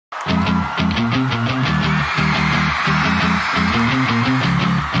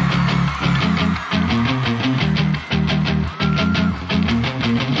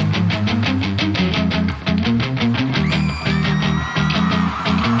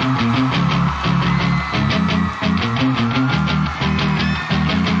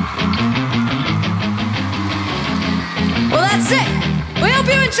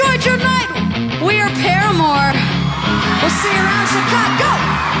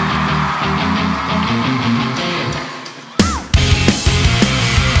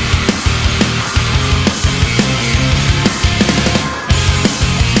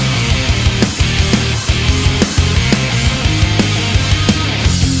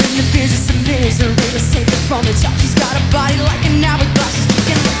drinking beers is some misery. Let's take it from the top. She's got a body like an hourglass. She's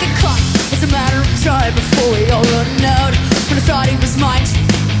looking like a clock. It's a matter of time before we all run out. When I thought he was mine,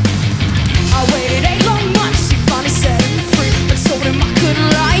 I waited 8 long months. She finally set him free. I told him I couldn't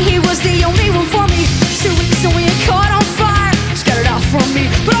lie. He was the only one for me. 2 weeks and we had caught on fire. She got it out from me,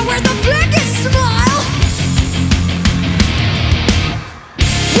 but I wear the biggest smile.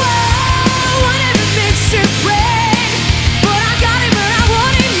 Whoa, I never meant to break, but I got him and I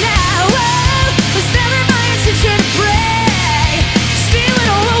want him now. Whoa, it's never my intention to break, steal it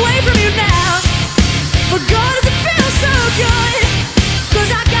all away from you now. But God, does it feel so good? 'Cause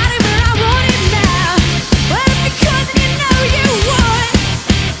I got him and I want him now. Well, it's because you know you would.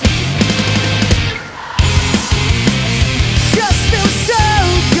 Just feels so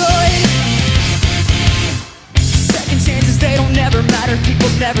good. Second chances, they don't never matter. People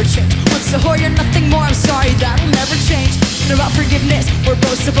never change. Once a whore, you're nothing more. I'm sorry, that'll never change. And about forgiveness, we're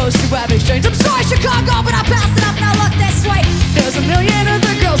both supposed to have exchange. I'm sorry, Chicago, but I passed it up. Now look this way. There's a million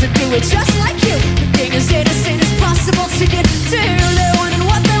other girls that do it just like you. The thing is innocent, it's possible to get to who they want and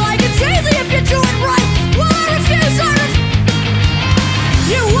what they like. It's easy if you do it right. Well, I refuse.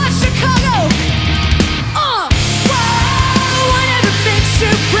 You watch Chicago. Whoa, I never meant to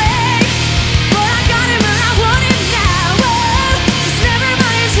break, but I got him and I want him now. Whoa, it's never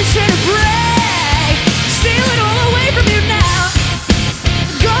my intention to break, steal it all away from you now.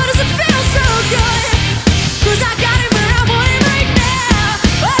 God, does it feel so good? 'Cause I got him and I want him right now.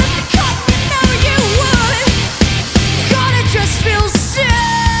 But if you cut, you know you would. God, it just feels so.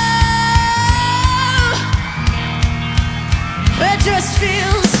 It just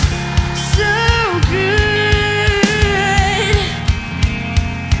feels so good.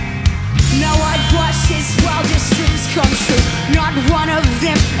 Now I've watched his wildest dreams come true. Not one of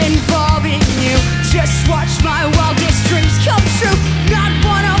them involving you. Just watch my wildest dreams come true. Not